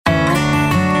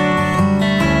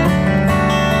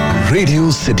Radio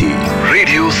city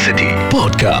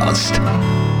podcast.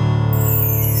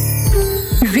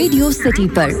 Radio city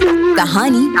पर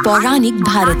कहानी पौराणिक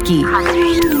भारत की।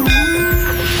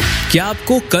 क्या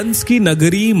आपको कंस की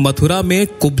नगरी मथुरा में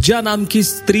कुब्जा नाम की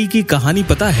स्त्री की कहानी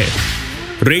पता है?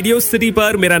 रेडियो सिटी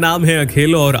पर मेरा नाम है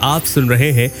अखिल और आप सुन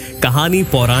रहे हैं कहानी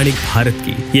पौराणिक भारत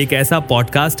की। ये एक ऐसा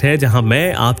पॉडकास्ट है जहां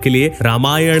मैं आपके लिए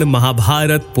रामायण,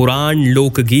 महाभारत, पुराण,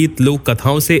 लोकगीत, लोक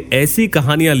कथाओं से ऐसी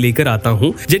कहानियां लेकर आता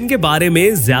हूं जिनके बारे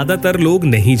में ज्यादातर लोग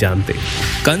नहीं जानते।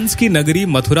 कंस की नगरी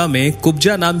मथुरा में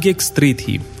कुब्जा नाम की एक स्त्री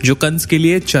थी जो कंस के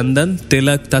लिए चंदन,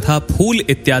 तिलक तथा फूल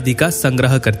इत्यादि का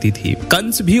संग्रह करती थी।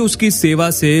 कंस भी उसकी सेवा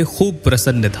से खूब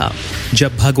प्रसन्न था।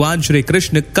 जब भगवान श्री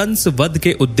कृष्ण कंस वध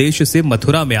के उद्देश्य से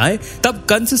मथुरा में आए तब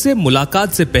कंस से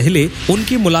मुलाकात से पहले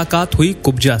उनकी मुलाकात हुई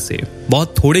कुब्जा से।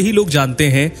 बहुत थोड़े ही लोग जानते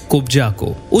हैं कुब्जा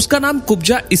को। उसका नाम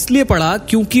कुब्जा इसलिए पड़ा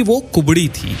क्योंकि वो कुबड़ी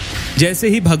थी। जैसे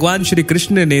ही भगवान श्री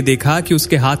कृष्ण ने देखा कि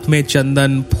उसके हाथ में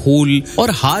चंदन, फूल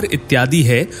और हार इत्यादि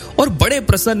है और बड़े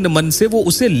प्रसन्न मन से वो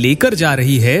उसे लेकर जा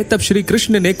रही है, तब श्री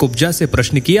कृष्ण ने कुब्जा से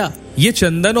प्रश्न किया, ये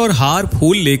चंदन और हार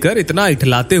फूल लेकर इतना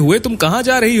इठलाते हुए तुम कहाँ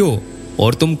जा रही हो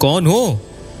और तुम कौन हो?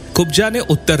 कुब्जा ने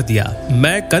उत्तर दिया,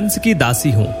 मैं कंस की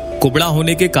दासी हूँ। कुबड़ा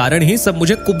होने के कारण ही सब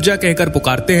मुझे कुब्जा कहकर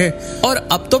पुकारते हैं और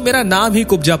अब तो मेरा नाम ही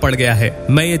कुब्जा पड़ गया है।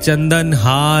 मैं ये चंदन,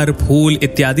 हार, फूल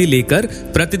इत्यादि लेकर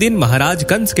प्रतिदिन महाराज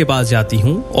कंस के पास जाती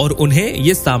हूँ और उन्हें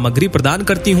ये सामग्री प्रदान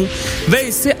करती हूँ। वे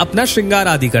इससे अपना श्रृंगार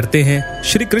आदि करते हैं।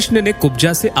 श्री कृष्ण ने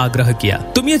कुब्जा से आग्रह किया,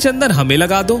 तुम ये चंदन हमें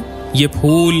लगा दो, ये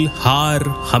फूल हार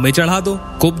हमें चढ़ा दो।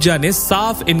 कुब्जा ने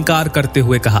साफ इनकार करते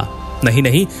हुए कहा, नहीं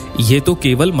नहीं, ये तो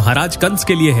केवल महाराज कंस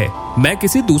के लिए है, मैं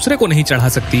किसी दूसरे को नहीं चढ़ा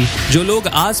सकती। जो लोग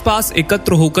आसपास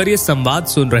एकत्र होकर ये संवाद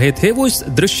सुन रहे थे वो इस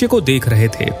दृश्य को देख रहे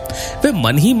थे। वे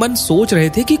मन ही मन सोच रहे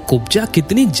थे कि कुब्जा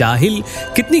कितनी जाहिल,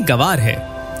 कितनी गंवार है।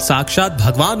 साक्षात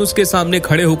भगवान उसके सामने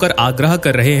खड़े होकर आग्रह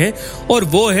कर रहे हैं और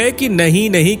वो है कि नहीं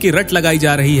नहीं की रट लगाई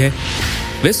जा रही है।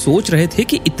 वे सोच रहे थे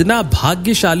कि इतना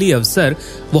भाग्यशाली अवसर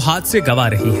वो हाथ से गवा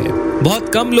रही है। बहुत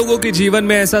कम लोगों के जीवन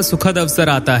में ऐसा सुखद अवसर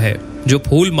आता है। जो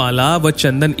फूल माला व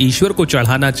चंदन ईश्वर को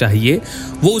चढ़ाना चाहिए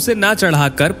वो उसे ना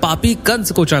चढ़ाकर पापी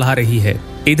कंस को चढ़ा रही है।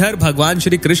 इधर भगवान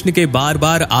श्री कृष्ण के बार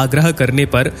बार आग्रह करने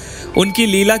पर उनकी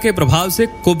लीला के प्रभाव से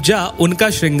कुब्जा उनका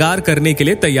श्रृंगार करने के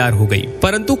लिए तैयार हो गई,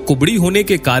 परंतु कुबड़ी होने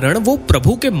के कारण वो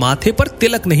प्रभु के माथे पर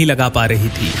तिलक नहीं लगा पा रही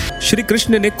थी। श्री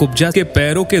कृष्ण ने कुब्जा के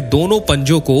पैरों के दोनों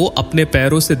पंजों को अपने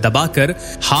पैरों से दबाकर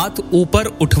हाथ ऊपर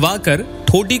उठवाकर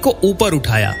ठोडी को ऊपर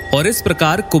उठाया और इस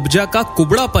प्रकार कुब्जा का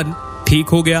कुबड़ापन ठीक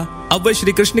हो गया। अब वह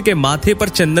श्री कृष्ण के माथे पर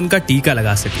चंदन का टीका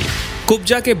लगा सकी।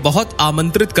 कुब्जा के बहुत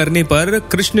आमंत्रित करने पर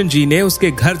कृष्ण जी ने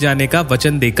उसके घर जाने का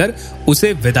वचन देकर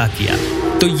उसे विदा किया।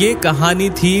 तो ये कहानी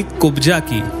थी कुब्जा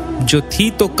की, जो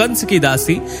थी तो कंस की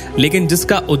दासी लेकिन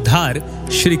जिसका उद्धार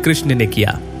श्री कृष्ण ने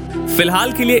किया।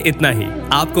 फिलहाल के लिए इतना ही।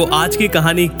 आपको आज की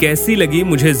कहानी कैसी लगी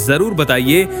मुझे जरूर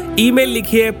बताइए। ईमेल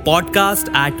लिखिए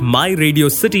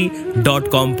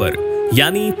podcast@myradiocity.com पर,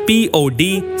 यानी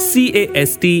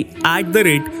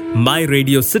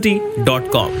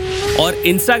podcast@myradiocity.com। और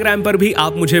इंस्टाग्राम पर भी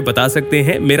आप मुझे बता सकते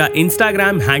हैं। मेरा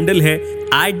इंस्टाग्राम हैंडल है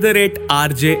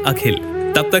 @RJ Akhil।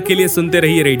 तब तक के लिए सुनते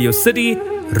रहिए रेडियो सिटी,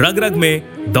 रग रग में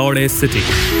दौड़े सिटी।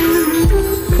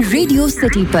 रेडियो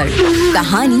सिटी पर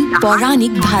कहानी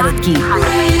पौराणिक भारत की।